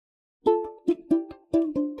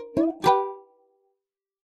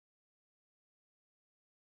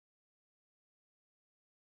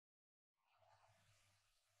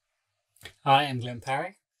Hi, I'm Glenn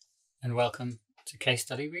Parry, and welcome to Case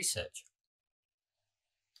Study Research.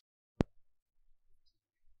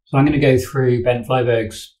 So I'm going to go through Bent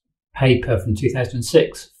Flyvbjerg's paper from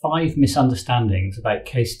 2006, 5 Misunderstandings about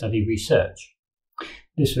Case Study Research.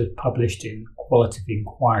 This was published in Qualitative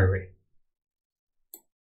Inquiry.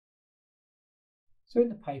 So in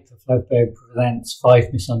the paper, Flyvbjerg presents 5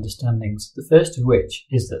 misunderstandings, the first of which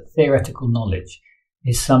is that theoretical knowledge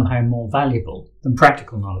is somehow more valuable than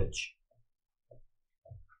practical knowledge.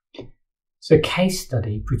 So case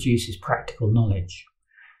study produces practical knowledge,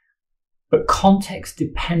 but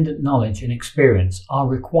context-dependent knowledge and experience are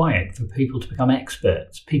required for people to become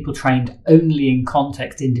experts. People trained only in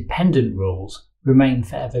context-independent rules remain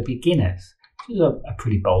forever beginners, which is a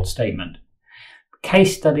pretty bold statement.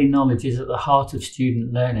 Case study knowledge is at the heart of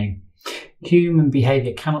student learning. Human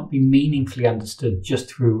behaviour cannot be meaningfully understood just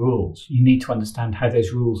through rules. You need to understand how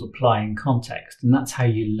those rules apply in context, and that's how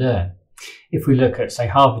you learn. If we look at, say,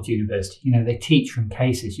 Harvard University, they teach from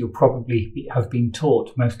cases. You'll probably have been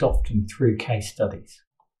taught most often through case studies.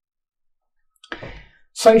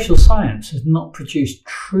 Social science has not produced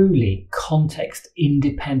truly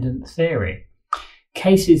context-independent theory.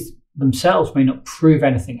 Cases themselves may not prove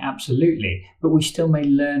anything absolutely, but we still may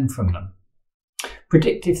learn from them.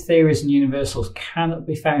 Predictive theories and universals cannot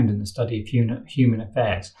be found in the study of human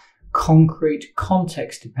affairs. Concrete,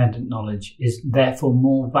 context-dependent knowledge is therefore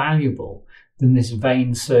more valuable than this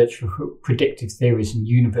vain search for predictive theories and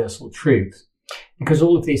universal truths, because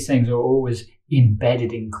all of these things are always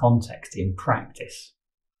embedded in context, in practice.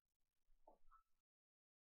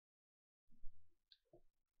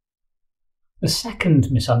 The second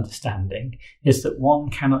misunderstanding is that one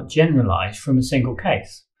cannot generalize from a single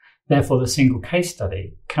case. Therefore, the single case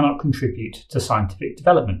study cannot contribute to scientific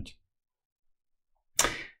development.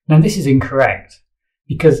 Now, this is incorrect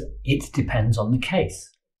because it depends on the case.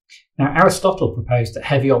 Now, Aristotle proposed that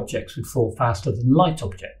heavy objects would fall faster than light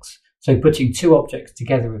objects, so putting 2 objects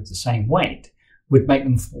together of the same weight would make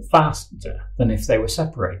them fall faster than if they were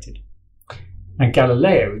separated. Now,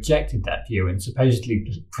 Galileo rejected that view and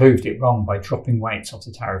supposedly proved it wrong by dropping weights off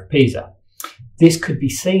the Tower of Pisa. This could be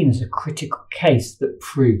seen as a critical case that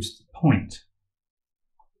proves the point.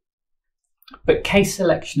 But case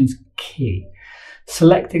selection is key.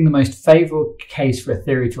 Selecting the most favourable case for a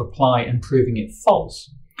theory to apply and proving it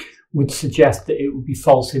false would suggest that it would be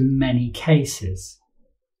false in many cases.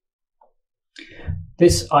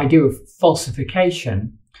 This idea of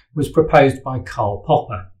falsification was proposed by Karl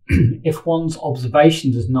Popper. If one's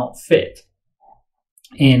observation does not fit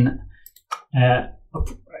in an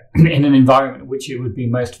environment in which it would be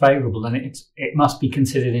most favourable, then it must be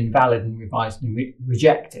considered invalid and revised and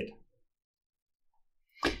rejected.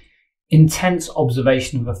 Intense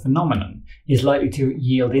observation of a phenomenon is likely to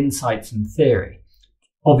yield insights and theory.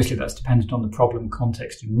 Obviously, that's dependent on the problem,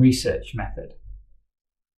 context, and research method.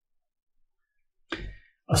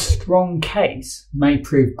 A strong case may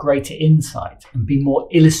prove greater insight and be more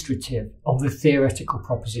illustrative of the theoretical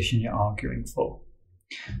proposition you're arguing for.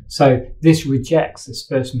 So this rejects this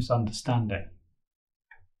first misunderstanding.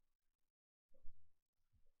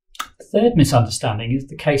 The third misunderstanding is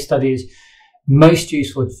the case study is most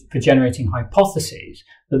useful for generating hypotheses,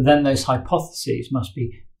 but then those hypotheses must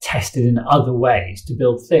be tested in other ways to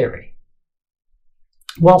build theory.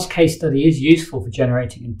 Whilst case study is useful for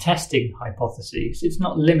generating and testing hypotheses, it's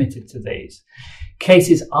not limited to these.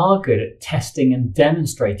 Cases are good at testing and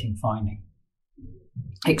demonstrating finding.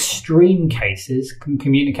 Extreme cases can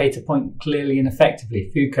communicate a point clearly and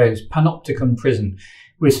effectively. Foucault's Panopticon prison,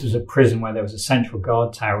 which was a prison where there was a central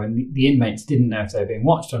guard tower and the inmates didn't know if they were being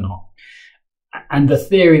watched or not. And the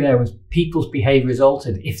theory there was people's behaviour is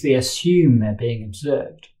altered if they assume they're being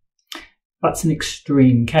observed. That's an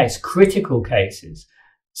extreme case. Critical cases,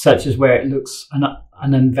 such as where it looks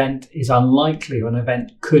an event is unlikely or an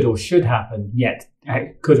event could or should happen, yet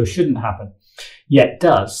could or shouldn't happen, yet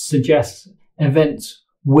does, suggests events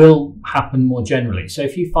will happen more generally. So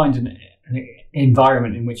if you find an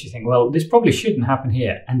environment in which you think, well, this probably shouldn't happen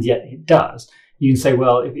here, and yet it does, you can say,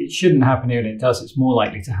 well, if it shouldn't happen here and it does, it's more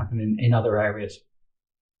likely to happen in other areas.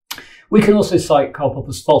 We can also cite Karl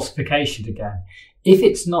Popper's falsification again. If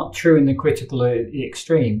it's not true in the critical or the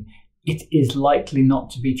extreme, it is likely not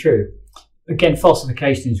to be true. Again,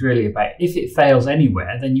 falsification is really about if it fails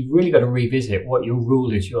anywhere, then you've really got to revisit what your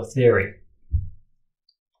rule is, your theory.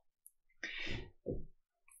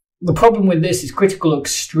 The problem with this is critical or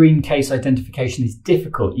extreme case identification is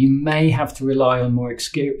difficult. You may have to rely on more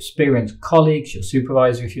experienced colleagues, your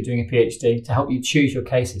supervisor if you're doing a PhD, to help you choose your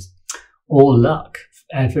cases. Or luck.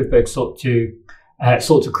 Flyvbjerg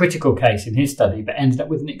sought a critical case in his study, but ended up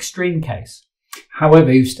with an extreme case.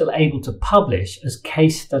 However, he was still able to publish as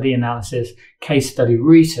case study analysis, case study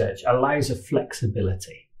research allows a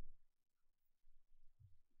flexibility.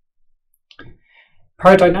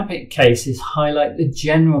 Paradigmatic cases highlight the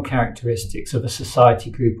general characteristics of a society,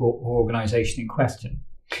 group or organisation in question.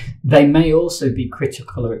 They may also be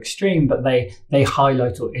critical or extreme, but they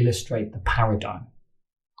highlight or illustrate the paradigm.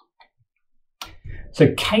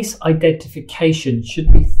 So case identification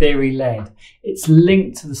should be theory-led. It's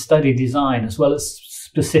linked to the study design as well as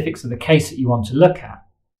specifics of the case that you want to look at.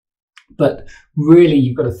 But really,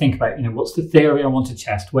 you've got to think about, what's the theory I want to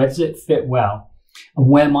test? Where does it fit well? And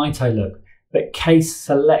where might I look? But case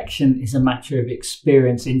selection is a matter of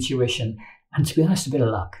experience, intuition, and to be honest, a bit of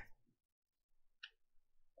luck.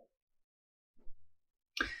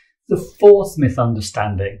 The fourth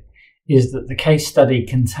misunderstanding is that the case study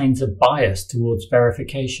contains a bias towards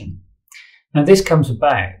verification. Now, this comes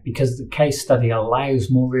about because the case study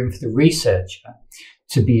allows more room for the researcher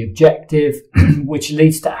to be objective, which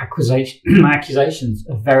leads to accusations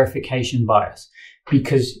of verification bias,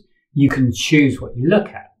 because you can choose what you look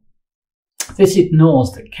at. This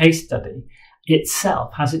ignores that case study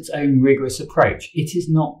itself has its own rigorous approach. It is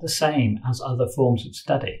not the same as other forms of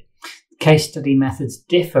study. Case study methods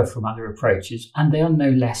differ from other approaches, and they are no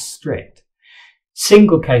less strict.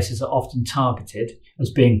 Single cases are often targeted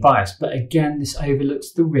as being biased, but again, this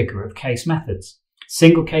overlooks the rigor of case methods.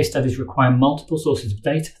 Single case studies require multiple sources of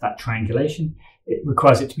data for that triangulation. It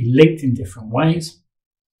requires it to be linked in different ways.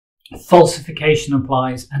 Falsification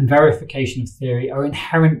applies, and verification of theory are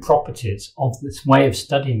inherent properties of this way of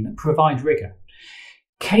studying that provide rigor.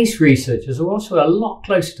 Case researchers are also a lot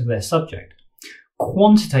closer to their subject.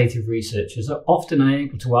 Quantitative researchers are often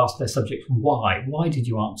unable to ask their subjects why. Why did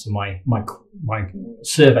you answer my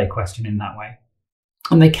survey question in that way?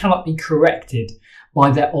 And they cannot be corrected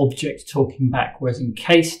by their object talking back. Whereas in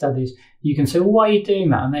case studies, you can say, well, why are you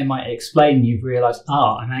doing that? And they might explain, you've realised,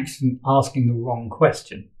 I'm actually asking the wrong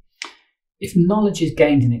question. If knowledge is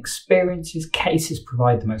gained in experiences, cases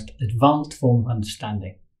provide the most advanced form of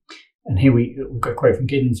understanding. And here we've got a quote from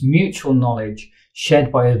Giddens: mutual knowledge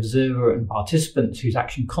shared by observer and participants whose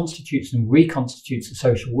action constitutes and reconstitutes the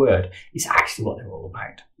social word is actually what they're all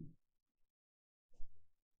about.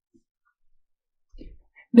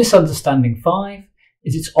 Misunderstanding 5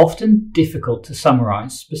 is it's often difficult to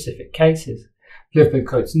summarise specific cases. Flyvbjerg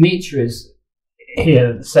quotes Nietzsche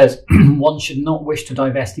here that says, one should not wish to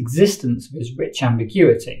divest existence of its rich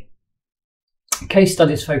ambiguity. Case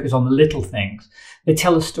studies focus on the little things. They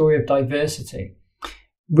tell a story of diversity.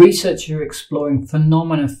 Researchers are exploring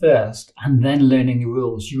phenomena first and then learning the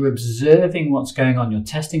rules. You're observing what's going on. You're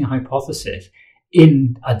testing a hypothesis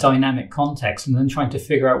in a dynamic context and then trying to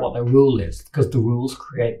figure out what the rule is, because the rules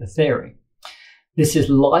create the theory. This is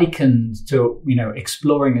likened to,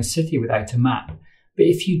 exploring a city without a map. But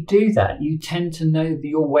if you do that, you tend to know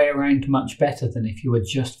your way around much better than if you were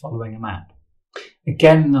just following a map.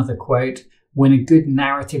 Again, another quote: when a good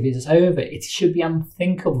narrative is over, it should be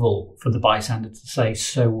unthinkable for the bystander to say,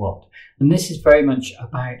 so what? And this is very much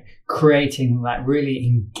about creating that really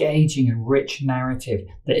engaging and rich narrative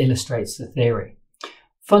that illustrates the theory.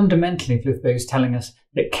 Fundamentally, Flyvbjerg is telling us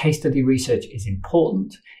that case study research is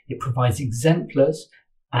important. It provides exemplars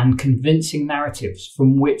and convincing narratives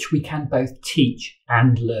from which we can both teach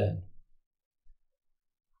and learn.